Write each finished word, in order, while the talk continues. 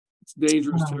It's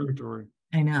dangerous territory.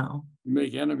 I know. You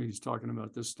make enemies talking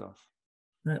about this stuff.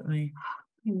 Definitely.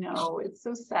 I know, it's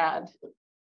so sad.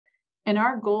 And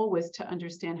our goal was to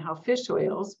understand how fish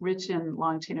oils rich in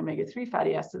long-chain omega-3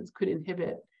 fatty acids could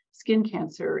inhibit skin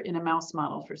cancer in a mouse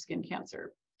model for skin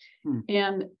cancer.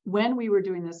 And when we were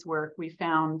doing this work, we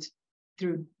found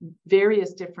through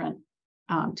various different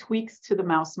tweaks to the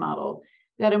mouse model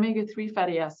that omega-3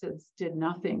 fatty acids did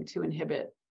nothing to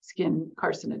inhibit skin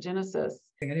carcinogenesis.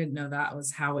 I didn't know that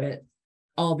was how it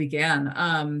all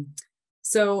began.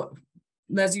 So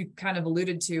as you kind of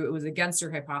alluded to, it was against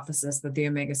your hypothesis that the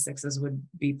omega-6s would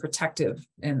be protective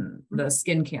in the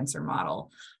skin cancer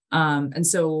model. And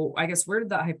so I guess where did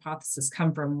that hypothesis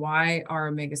come from? Why are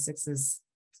omega-6s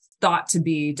thought to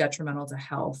be detrimental to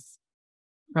health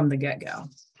from the get-go?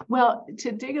 Well,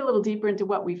 to dig a little deeper into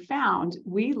what we found,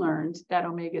 we learned that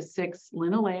omega-6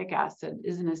 linoleic acid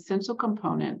is an essential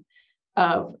component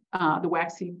of the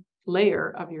waxy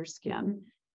layer of your skin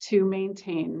to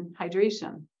maintain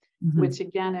hydration. Which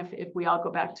again, if we all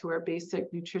go back to our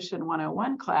basic nutrition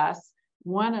 101 class,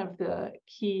 one of the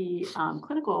key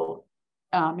clinical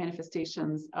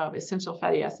manifestations of essential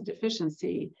fatty acid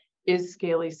deficiency is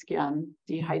scaly skin,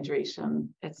 dehydration,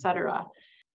 etc.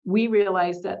 We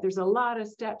realized that there's a lot of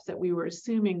steps that we were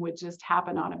assuming would just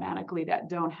happen automatically that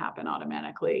don't happen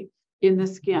automatically in the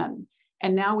skin.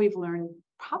 And now we've learned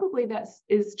probably that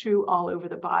is true all over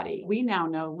the body. We now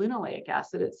know linoleic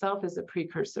acid itself is a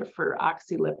precursor for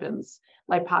oxylipins,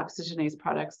 lipoxygenase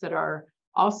products that are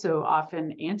also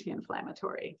often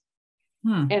anti-inflammatory.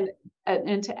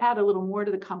 And to add a little more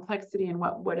to the complexity and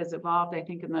what has evolved, I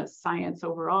think, in the science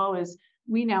overall is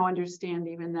we now understand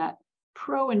even that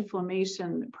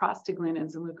pro-inflammation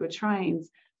prostaglandins and leukotrienes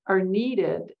are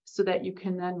needed so that you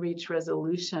can then reach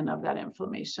resolution of that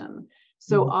inflammation.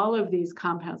 So all of these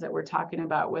compounds that we're talking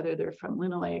about, whether they're from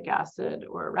linoleic acid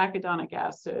or arachidonic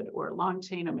acid or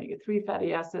long-chain omega-3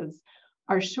 fatty acids,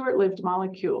 are short-lived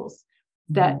molecules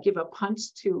that give a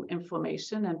punch to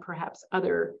inflammation and perhaps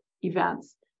other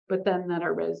events, but then that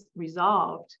are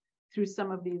resolved through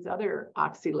some of these other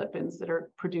oxylipins that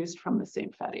are produced from the same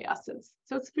fatty acids.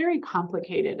 So it's very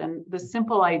complicated. And the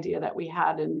simple idea that we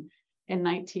had in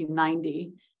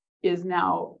 1990 is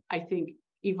now, I think,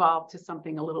 evolved to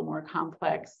something a little more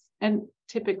complex, and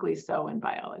typically so in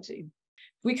biology.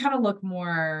 We kind of look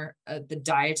more at the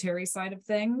dietary side of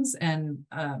things, and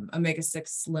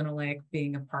omega-6 linoleic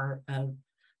being a part of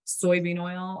soybean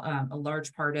oil, a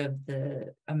large part of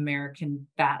the American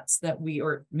fats that we,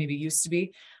 or maybe used to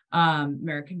be,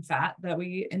 American fat that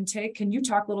we intake. Can you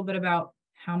talk a little bit about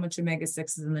how much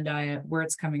omega-6 is in the diet, where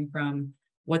it's coming from,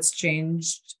 what's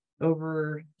changed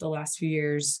over the last few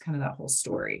years, kind of that whole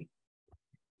story?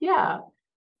 Yeah.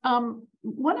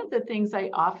 One of the things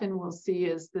I often will see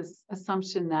is this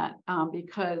assumption that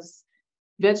because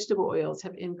vegetable oils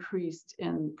have increased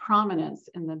in prominence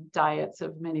in the diets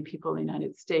of many people in the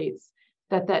United States,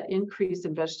 that increase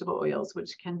in vegetable oils,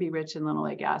 which can be rich in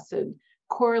linoleic acid,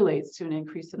 correlates to an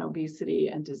increase in obesity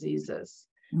and diseases.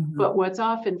 But what's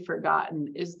often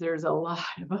forgotten is there's a lot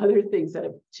of other things that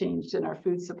have changed in our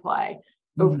food supply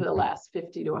over the last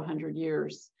 50 to 100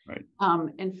 years. Right.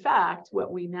 In fact,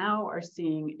 what we now are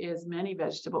seeing is many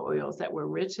vegetable oils that were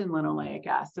rich in linoleic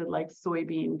acid, like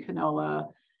soybean,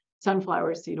 canola,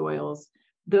 sunflower seed oils.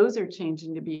 Those are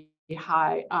changing to be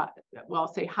high,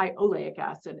 I'll say high oleic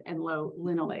acid and low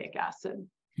linoleic acid.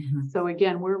 So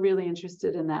again, we're really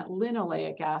interested in that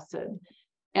linoleic acid.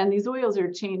 And these oils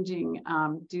are changing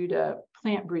due to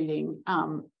plant breeding,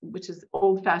 which is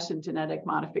old-fashioned genetic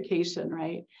modification,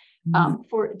 right?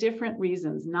 For different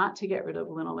reasons, not to get rid of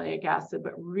linoleic acid,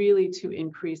 but really to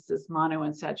increase this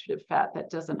monounsaturated fat that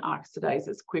doesn't oxidize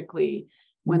as quickly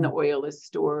when the oil is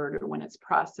stored or when it's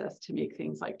processed to make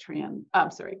things like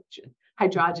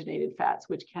hydrogenated fats,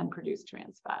 which can produce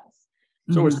trans fats.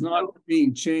 So it's not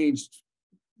being changed.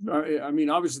 I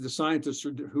mean, obviously the scientists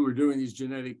who are doing these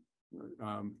genetic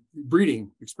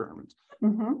breeding experiments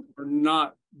are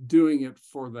not doing it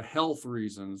for the health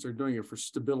reasons. They're doing it for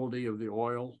stability of the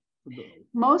oil.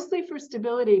 Mostly for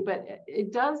stability, but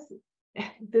it does,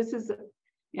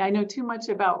 I know too much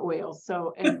about oils,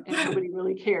 so, and nobody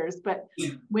really cares, but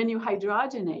when you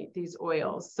hydrogenate these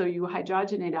oils, so you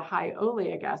hydrogenate a high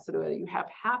oleic acid oil, you have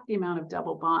half the amount of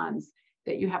double bonds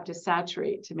that you have to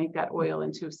saturate to make that oil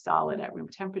into a solid at room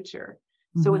temperature.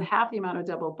 So with half the amount of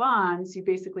double bonds, you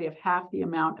basically have half the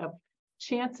amount of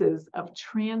chances of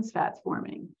trans fats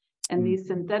forming. And these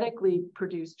synthetically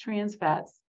produced trans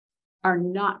fats are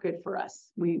not good for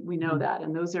us. We know that.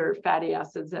 And those are fatty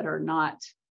acids that are not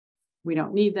we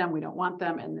don't need them, we don't want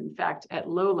them. And in fact, at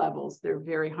low levels, they're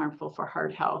very harmful for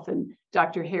heart health. And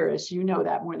Dr. Harris, you know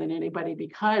that more than anybody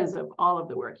because of all of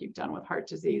the work you've done with heart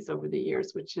disease over the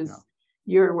years, which is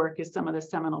your work is some of the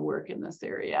seminal work in this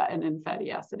area and in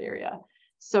fatty acid area.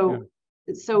 So,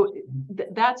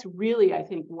 that's really, I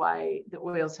think, why the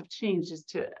oils have changed, is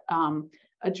to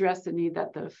address the need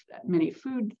that the many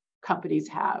food companies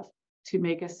have to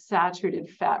make a saturated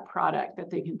fat product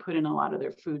that they can put in a lot of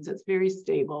their foods. It's very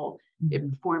stable. It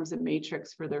forms a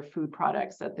matrix for their food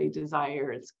products that they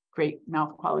desire. It's great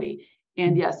mouth quality.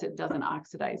 And yes, it doesn't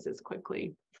oxidize as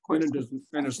quickly. Of course.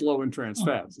 And it's low in trans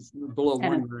fats. It's below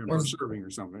 1 gram per serving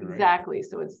or something, right? Exactly.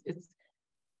 So it's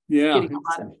getting a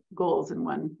lot of goals in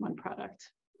one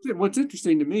product. What's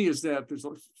interesting to me is that there's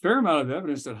a fair amount of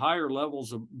evidence that higher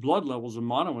levels of blood levels of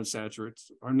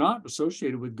monounsaturates are not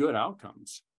associated with good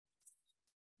outcomes.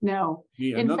 No.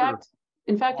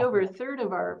 In fact, over a third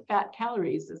of our fat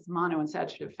calories is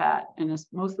monounsaturated fat, and it's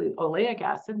mostly oleic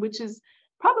acid, which is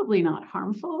probably not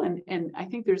harmful. And I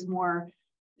think there's more,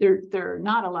 there are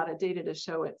not a lot of data to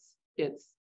show it's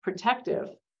protective,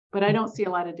 but I don't see a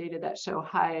lot of data that show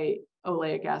high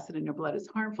oleic acid in your blood is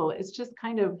harmful. It's just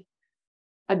kind of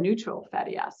a neutral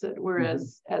fatty acid,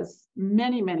 whereas as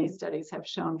many studies have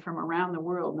shown from around the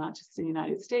world, not just the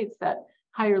United States, that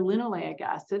higher linoleic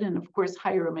acid and of course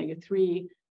higher omega-3,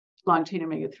 long-chain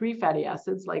omega-3 fatty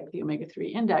acids like the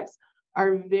omega-3 index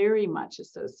are very much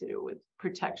associated with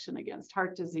protection against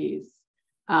heart disease.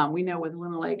 We know with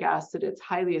linoleic acid, it's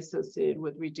highly associated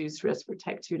with reduced risk for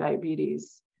type 2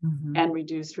 diabetes and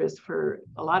reduced risk for,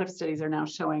 a lot of studies are now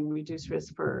showing reduced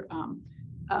risk for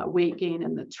weight gain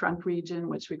in the trunk region,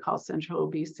 which we call central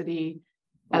obesity,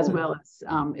 as well as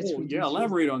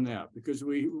elaborate on that, because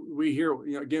we hear,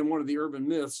 again, one of the urban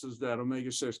myths is that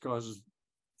omega-6 causes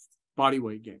body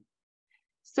weight gain.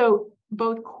 So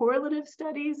both correlative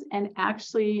studies and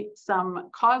actually some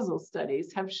causal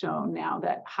studies have shown now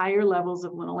that higher levels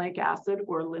of linoleic acid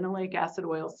or linoleic acid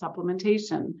oil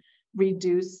supplementation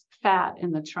reduce fat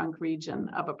in the trunk region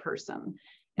of a person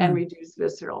and reduce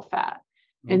visceral fat.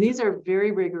 And these are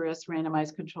very rigorous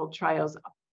randomized controlled trials,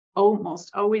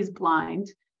 almost always blind,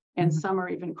 and some are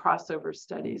even crossover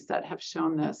studies that have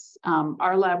shown this.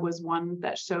 Our lab was one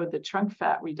that showed the trunk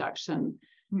fat reduction,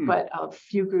 but a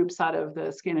few groups out of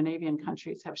the Scandinavian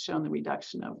countries have shown the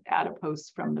reduction of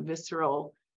adipose from the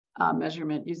visceral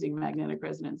measurement using magnetic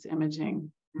resonance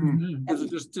imaging. Does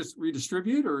it just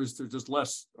redistribute, or is there just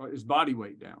less, is body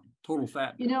weight down, total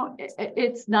fat down?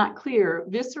 It's not clear.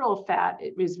 Visceral fat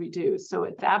is reduced, so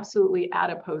it's absolutely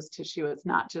adipose tissue. It's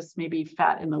not just maybe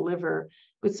fat in the liver,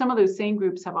 but some of those same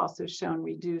groups have also shown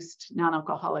reduced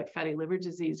non-alcoholic fatty liver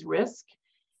disease risk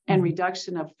and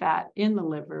reduction of fat in the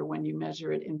liver when you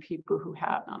measure it in people who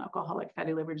have non-alcoholic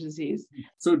fatty liver disease.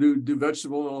 So do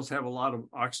vegetable oils have a lot of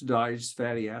oxidized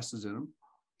fatty acids in them?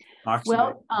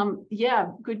 Well,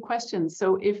 yeah, good question.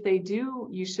 So if they do,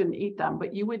 you shouldn't eat them,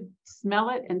 but you would smell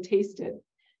it and taste it.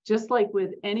 Just like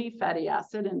with any fatty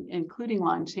acid, and including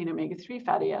long-chain omega-3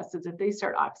 fatty acids, if they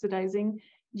start oxidizing,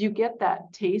 you get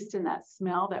that taste and that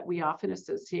smell that we often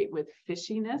associate with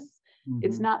fishiness.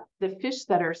 It's not the fish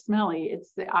that are smelly,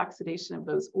 it's the oxidation of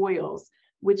those oils,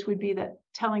 which would be that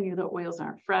telling you the oils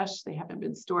aren't fresh, they haven't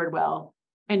been stored well,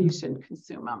 and you shouldn't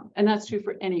consume them. And that's true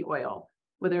for any oil,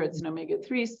 whether it's an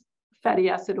omega-3 fatty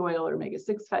acid oil or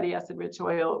omega-6 fatty acid rich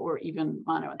oil, or even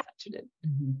monounsaturated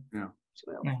oil.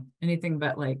 Yeah, anything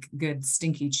but like good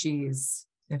stinky cheese.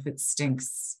 If it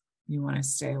stinks, you want to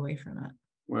stay away from it.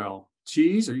 Well,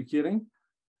 cheese, are you kidding?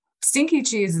 Stinky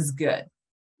cheese is good.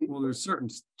 Well, there's certain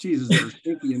cheeses that are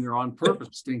stinky and they're on purpose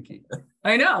stinky.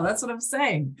 I know, that's what I'm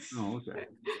saying. Oh, okay.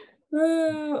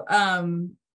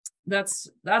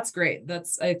 That's great.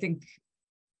 That's, I think,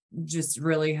 just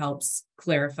really helps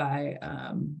clarify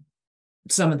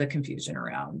some of the confusion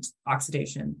around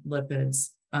oxidation, lipids,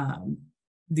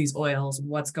 these oils,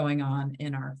 what's going on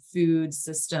in our food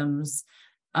systems,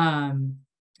 and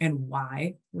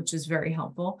why, which is very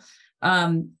helpful.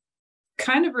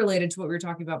 Kind of related to what we were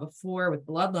talking about before with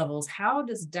blood levels, how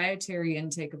does dietary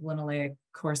intake of linoleic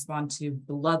correspond to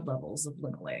blood levels of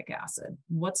linoleic acid?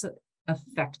 What's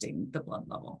affecting the blood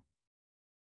level?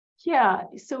 Yeah,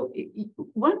 so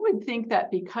one would think that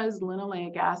because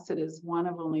linoleic acid is one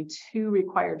of only 2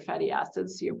 required fatty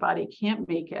acids, so your body can't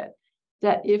make it,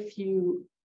 that if you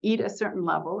eat a certain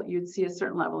level, you'd see a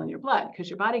certain level in your blood because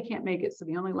your body can't make it. So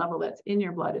the only level that's in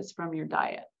your blood is from your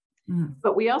diet.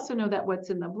 But we also know that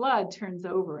what's in the blood turns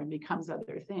over and becomes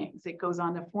other things. It goes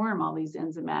on to form all these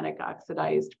enzymatic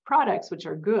oxidized products, which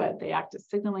are good. They act as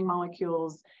signaling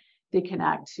molecules. They can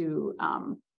act to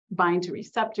bind to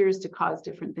receptors to cause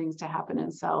different things to happen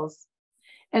in cells.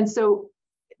 And so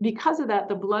because of that,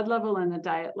 the blood level and the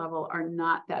diet level are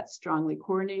not that strongly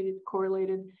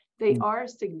correlated. They are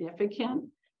significant,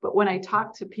 but when I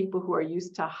talk to people who are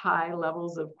used to high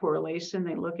levels of correlation,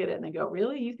 they look at it and they go,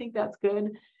 really, you think that's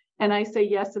good? And I say,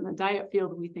 yes, in the diet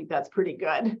field, we think that's pretty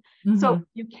good. So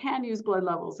you can use blood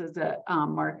levels as a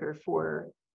marker for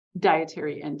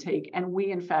dietary intake. And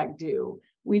we, in fact, do.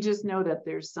 We just know that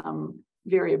there's some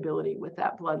variability with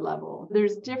that blood level.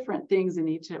 There's different things in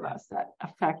each of us that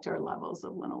affect our levels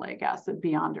of linoleic acid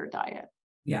beyond our diet.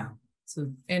 Yeah.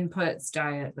 So input's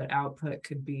diet, but output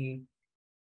could be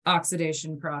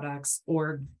oxidation products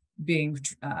or being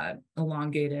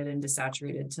elongated and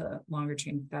desaturated to longer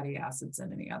chain fatty acids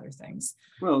and any other things.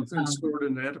 Well, it's stored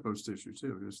in the adipose tissue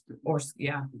too.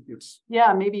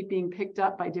 Maybe being picked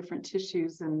up by different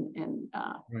tissues and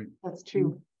right. That's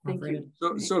true. Thank you.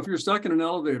 So if you're stuck in an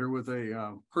elevator with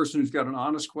a person who's got an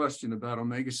honest question about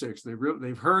omega-6,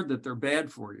 they've heard that they're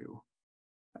bad for you,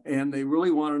 and they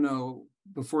really want to know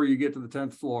before you get to the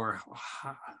 10th floor,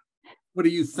 what do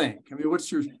you think? I mean,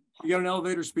 you got an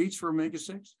elevator speech for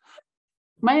omega-6?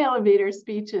 My elevator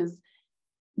speech is,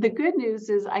 the good news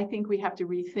is I think we have to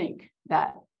rethink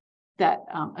that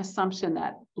assumption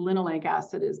that linoleic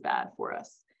acid is bad for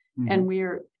us. And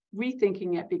we're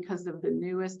rethinking it because of the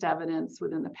newest evidence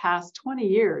within the past 20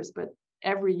 years, but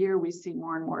every year we see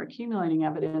more and more accumulating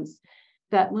evidence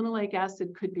that linoleic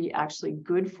acid could be actually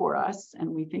good for us. And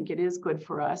we think it is good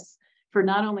for us for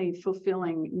not only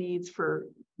fulfilling needs for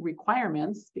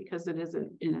requirements, because it is an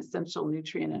essential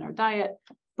nutrient in our diet,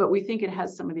 but we think it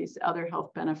has some of these other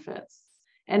health benefits.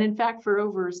 And in fact, for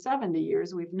over 70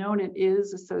 years, we've known it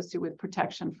is associated with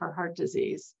protection for heart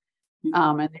disease.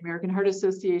 And the American Heart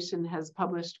Association has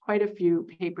published quite a few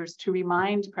papers to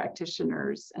remind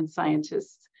practitioners and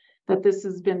scientists that this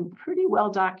has been pretty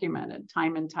well documented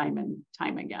time and time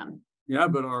again. Yeah,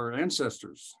 but our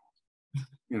ancestors,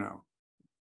 you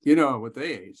know what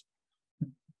they ate,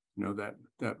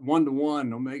 that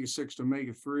 1-to-1 omega-6 to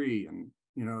omega-3, and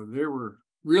they were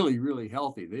really, really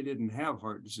healthy. They didn't have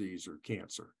heart disease or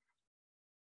cancer.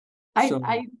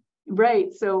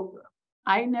 Right. So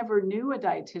I never knew a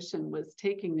dietitian was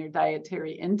taking their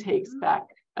dietary intakes back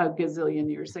a gazillion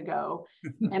years ago.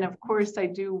 And of course, I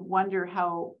do wonder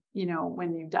how,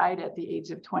 when you died at the age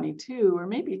of 22 or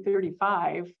maybe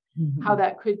 35, how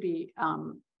that could be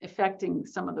affecting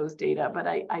some of those data. But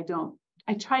I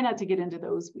try not to get into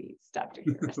those weeds, Dr.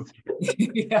 Harris.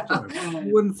 Yeah.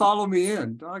 You wouldn't follow me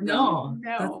in. No.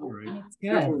 That's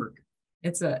good.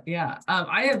 It's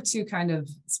I have two kind of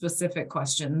specific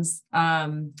questions.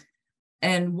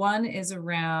 And one is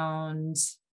around,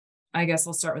 I guess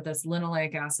I'll start with this,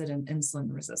 linoleic acid and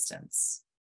insulin resistance.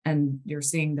 And you're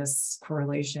seeing this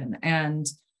correlation. And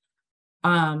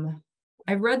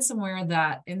I read somewhere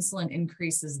that insulin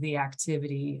increases the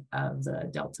activity of the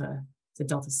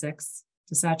delta-6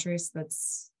 desaturase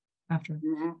that's after.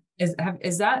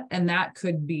 Is that, and that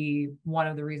could be one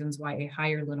of the reasons why a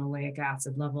higher linoleic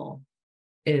acid level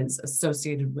is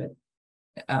associated with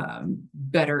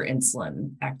better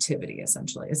insulin activity,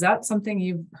 essentially. Is that something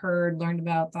you've heard, learned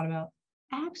about, thought about?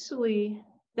 Actually,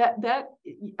 that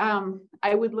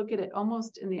I would look at it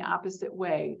almost in the opposite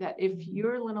way, that if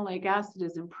your linoleic acid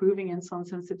is improving insulin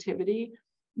sensitivity,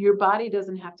 your body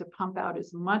doesn't have to pump out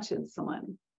as much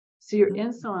insulin. So your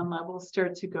insulin levels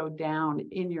start to go down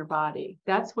in your body.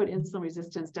 That's what insulin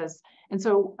resistance does. And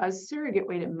so a surrogate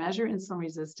way to measure insulin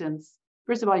resistance,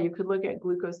 first of all, you could look at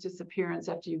glucose disappearance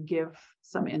after you give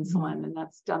some insulin, and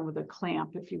that's done with a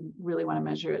clamp if you really want to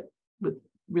measure it with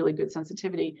really good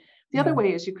sensitivity. The other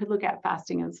way is you could look at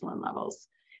fasting insulin levels.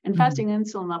 And fasting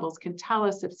insulin levels can tell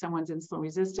us if someone's insulin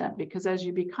resistant, because as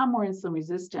you become more insulin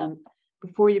resistant,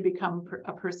 before you become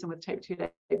a person with type 2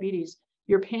 diabetes,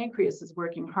 your pancreas is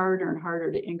working harder and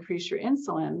harder to increase your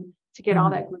insulin to get all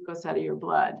that glucose out of your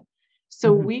blood.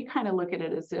 So we kind of look at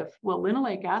it as if, well,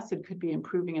 linoleic acid could be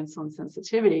improving insulin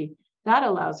sensitivity. That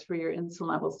allows for your insulin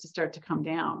levels to start to come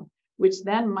down, which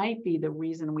then might be the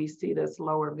reason we see this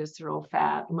lower visceral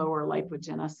fat, lower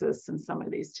lipogenesis in some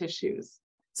of these tissues.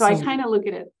 So I kind of look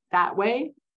at it that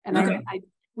way. And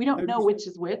we don't know which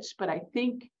is which, but I'm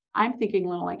thinking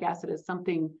linoleic acid is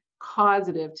something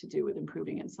causative to do with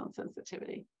improving insulin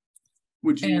sensitivity.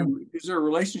 Is there a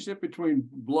relationship between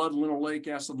blood linoleic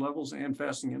acid levels and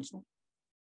fasting insulin?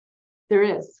 There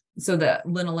is. So the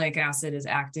linoleic acid is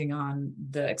acting on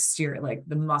the exterior, like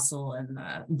the muscle and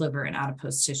the liver and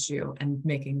adipose tissue, and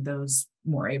making those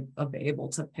more able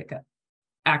to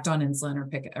act on insulin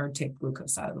or take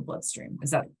glucose out of the bloodstream. Is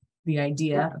that the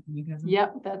idea?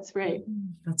 Yep, that's right.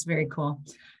 That's very cool.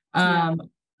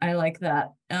 I like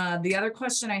that. The other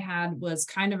question I had was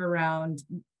kind of around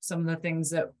some of the things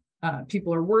that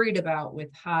people are worried about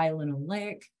with high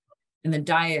linoleic in the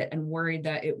diet, and worried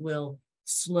that it will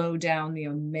slow down the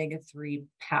omega-3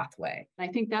 pathway. I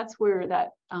think that's where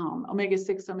that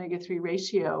omega-6, omega-3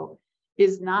 ratio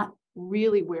is not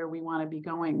really where we want to be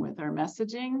going with our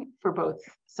messaging for both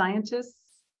scientists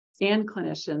and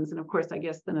clinicians. And of course, I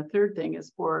guess then a third thing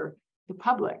is for the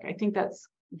public. I think that's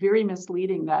very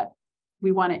misleading that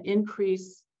we want to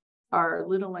increase our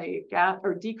linoleic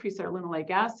or decrease our linoleic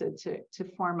acid to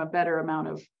form a better amount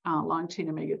of long chain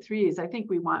omega-3s. I think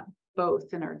we want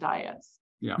both in our diets.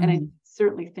 Yeah. And I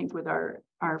certainly think with our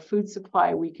food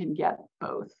supply, we can get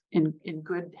both in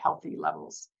good, healthy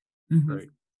levels. Great.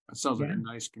 That sounds like a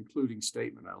nice concluding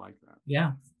statement. I like that.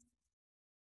 Yeah.